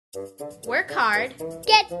Work hard.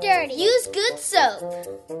 Get dirty. Use good soap.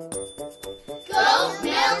 Goat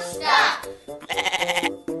milk stop.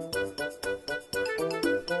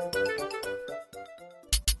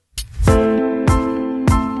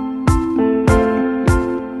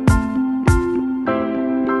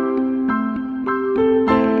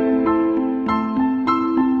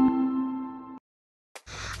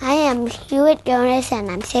 I am Hewitt Jonas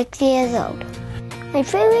and I'm 6 years old. My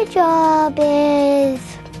favorite job is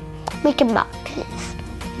making boxes.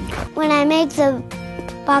 When I make the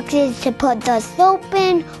boxes to put the soap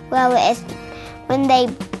in, well, it's when they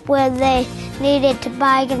needed to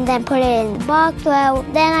buy and then put it in the box, well,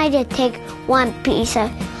 then I just take one piece of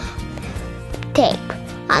tape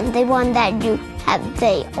on the one that you have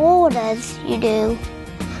the orders you do,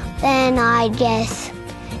 then I just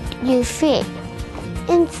use feet.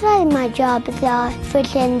 Inside my job is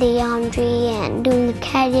fixing the laundry and doing the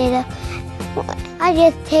cat. I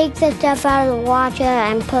just take the stuff out of the washer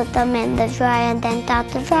and put them in the dryer and then start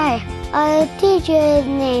the dryer. Our teacher is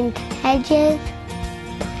named Hedges,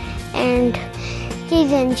 and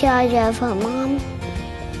she's in charge of her mom.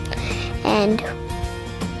 And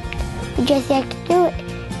we just like to do it.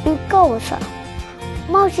 We go with her.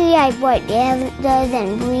 Mostly I write the answers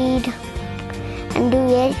and read and do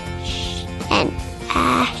it and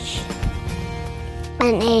ash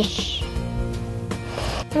and ish.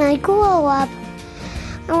 When I grow up,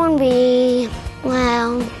 I want to be,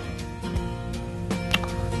 well,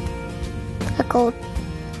 a good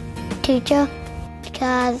teacher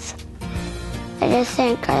because I just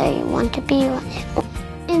think I want to be one.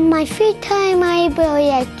 In my free time, I really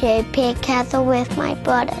like to play castle with my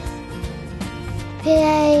brothers.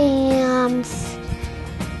 Play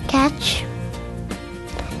catch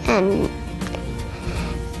and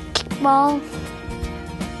ball,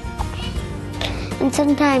 and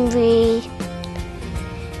sometimes we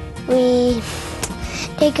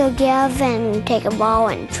take a glove and take a ball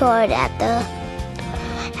and throw it at the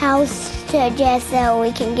house just so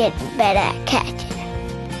we can get better at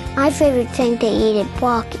catching. My favorite thing to eat is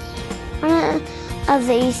walkie. One of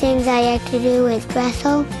these things I like to do is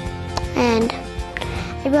wrestle, and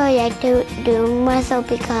I really like to do wrestle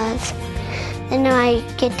because then I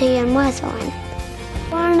get to learn wrestling.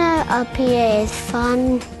 Growing up here is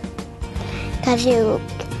fun because you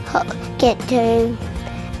get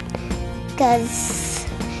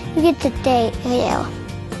to stay here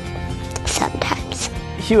sometimes.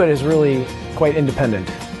 Hewitt is really quite independent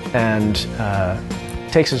and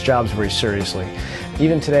takes his jobs very seriously.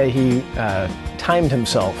 Even today he timed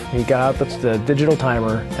himself. He got out the digital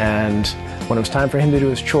timer, and when it was time for him to do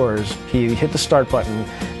his chores, he hit the start button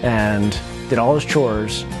and did all his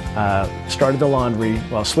chores, started the laundry,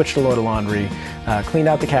 switched a load of laundry, cleaned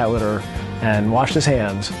out the cat litter, and washed his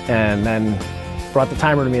hands, and then brought the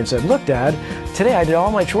timer to me and said, "Look, Dad, today I did all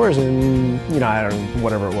my chores in, I don't know,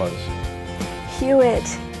 whatever it was." Hewitt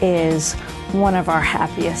is one of our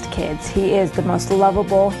happiest kids. He is the most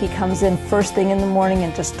lovable. He comes in first thing in the morning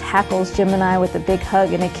and just tackles Jim and I with a big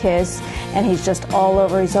hug and a kiss, and he's just all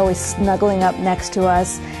over. He's always snuggling up next to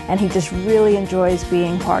us, and he just really enjoys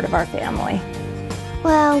being part of our family.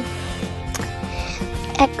 Well,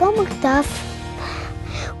 at Go Stuff,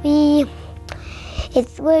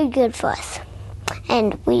 it's really good for us,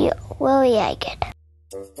 and we really like it.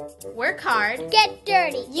 Work hard. Get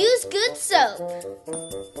dirty. Use good soap.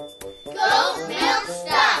 Goat milk